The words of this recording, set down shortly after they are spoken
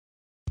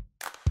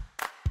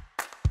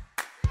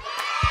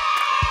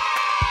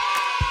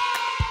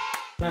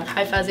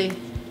Hi, Fuzzy.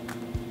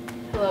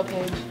 Hello,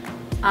 Paige.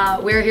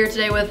 We're here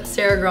today with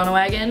Sara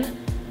Groenewegen.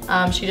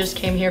 She just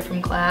came here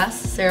from class.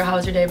 Sara,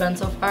 how's your day been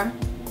so far?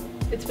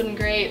 It's been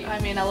great.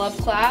 I mean, I love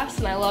class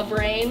and I love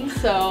rain,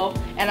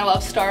 and I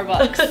love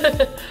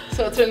Starbucks.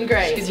 So it's been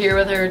great. She's here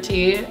with her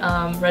tea,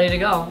 ready to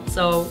go.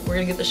 So we're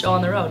gonna get the show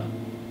on the road.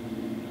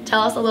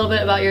 Tell us a little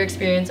bit about your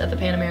experience at the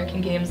Pan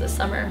American Games this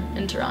summer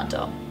in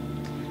Toronto.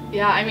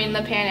 Yeah, I mean,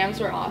 the Pan Ams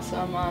were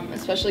awesome,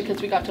 especially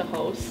because we got to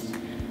host.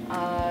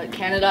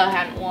 Canada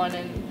hadn't won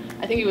in,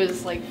 I think it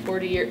was like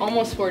 40 years,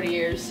 almost 40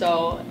 years,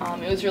 so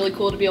it was really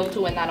cool to be able to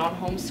win that on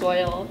home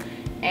soil.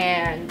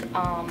 And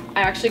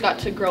I actually got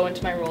to grow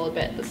into my role a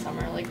bit this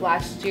summer. Like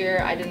last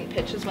year, I didn't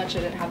pitch as much,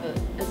 I didn't have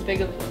as big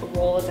of a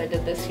role as I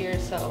did this year,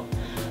 so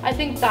I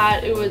think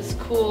that it was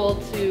cool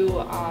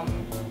to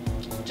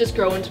just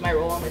grow into my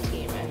role on the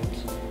team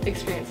and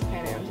experience the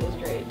Pan Ams. It was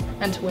great.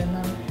 And to win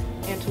them.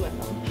 And to win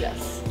them,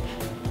 yes.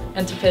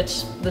 And to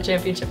pitch the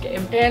championship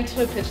game. And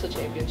to pitch the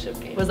championship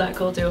game. Was that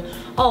cool too?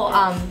 Oh,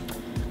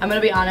 I'm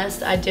gonna be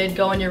honest, I did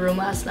go in your room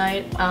last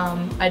night.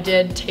 I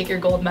did take your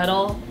gold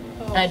medal,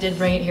 and I did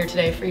bring it here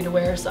today for you to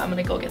wear, so I'm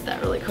gonna go get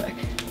that really quick.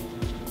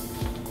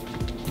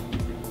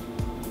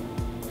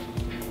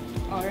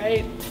 All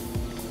right.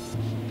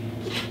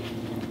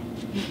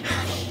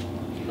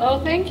 Oh,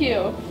 thank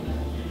you.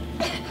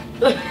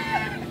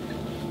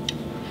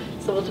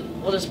 So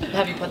we'll just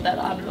have you put that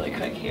on really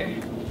quick here.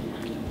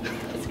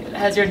 That's good. It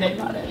has your name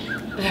on it.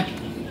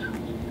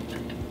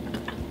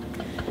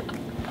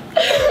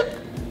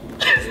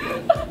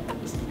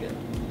 This is good.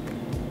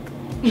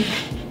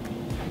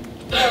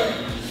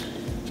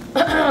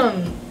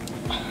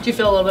 Do you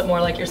feel a little bit more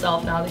like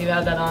yourself now that you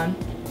have that on?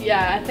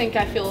 Yeah, I think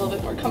I feel a little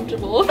bit more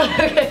comfortable.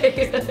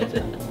 Okay, good.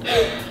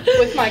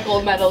 With my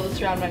gold medal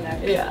just around my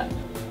neck. Yeah.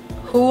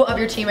 Who of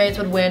your teammates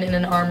would win in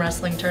an arm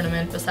wrestling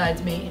tournament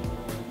besides me?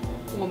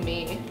 Well,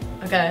 me.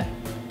 Okay.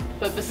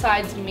 But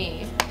besides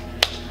me,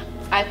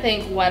 I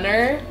think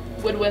Wenner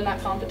would win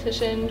that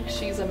competition.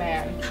 She's a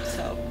man,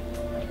 so.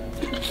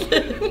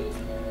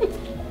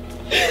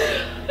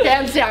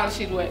 Hands down,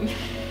 she'd win.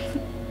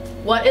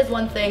 What is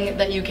one thing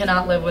that you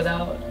cannot live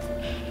without?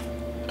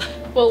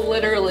 Well,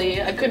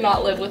 literally, I could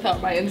not live without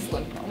my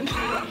insulin pump.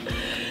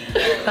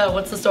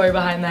 What's the story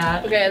behind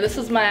that? Okay, this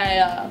is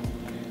my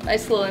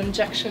nice little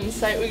injection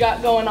site we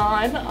got going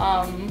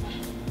on.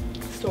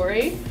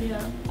 Story.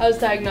 Yeah. I was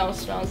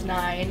diagnosed when I was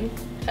 9,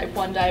 type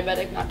 1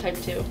 diabetic, not type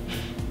 2.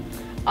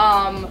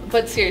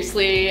 But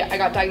seriously, I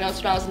got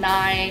diagnosed when I was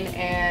 9,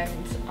 and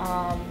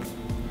I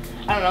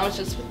don't know, it's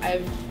just,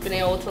 I've been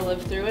able to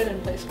live through it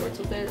and play sports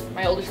with it.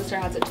 My older sister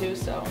has it too,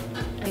 so.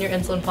 And your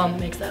insulin pump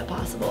makes that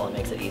possible. It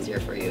makes it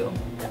easier for you.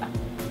 Yeah.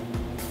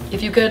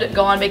 If you could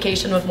go on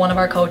vacation with one of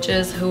our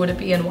coaches, who would it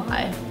be and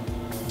why?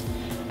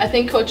 I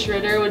think Coach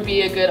Ritter would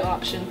be a good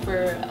option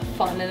for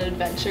fun and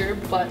adventure,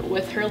 but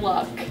with her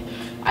luck,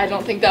 I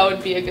don't think that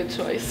would be a good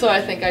choice. So I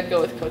think I'd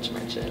go with Coach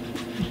Merchant.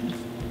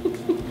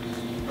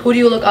 Who do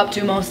you look up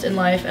to most in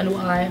life and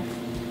why?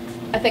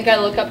 I think I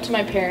look up to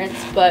my parents,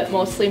 but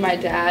mostly my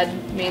dad,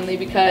 mainly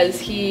because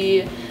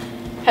he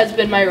has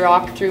been my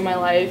rock through my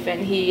life,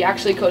 and he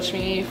actually coached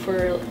me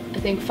for, I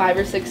think, 5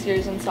 or 6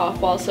 years in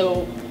softball,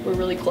 so we're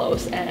really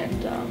close,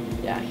 and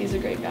yeah, he's a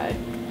great guy.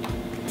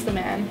 He's the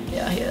man.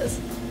 Yeah, he is.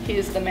 He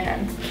is the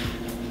man.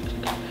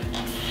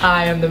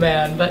 I am the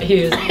man, but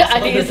he is.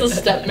 He's the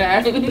step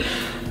man.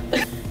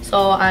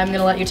 So I'm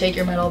gonna let you take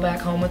your medal back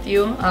home with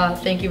you.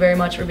 Thank you very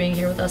much for being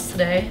here with us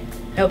today.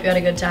 I hope you had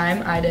a good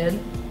time. I did.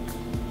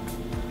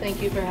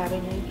 Thank you for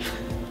having me.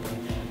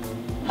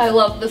 I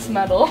love this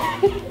medal.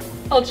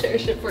 I'll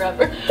cherish it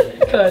forever.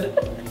 Good.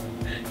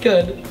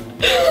 Good.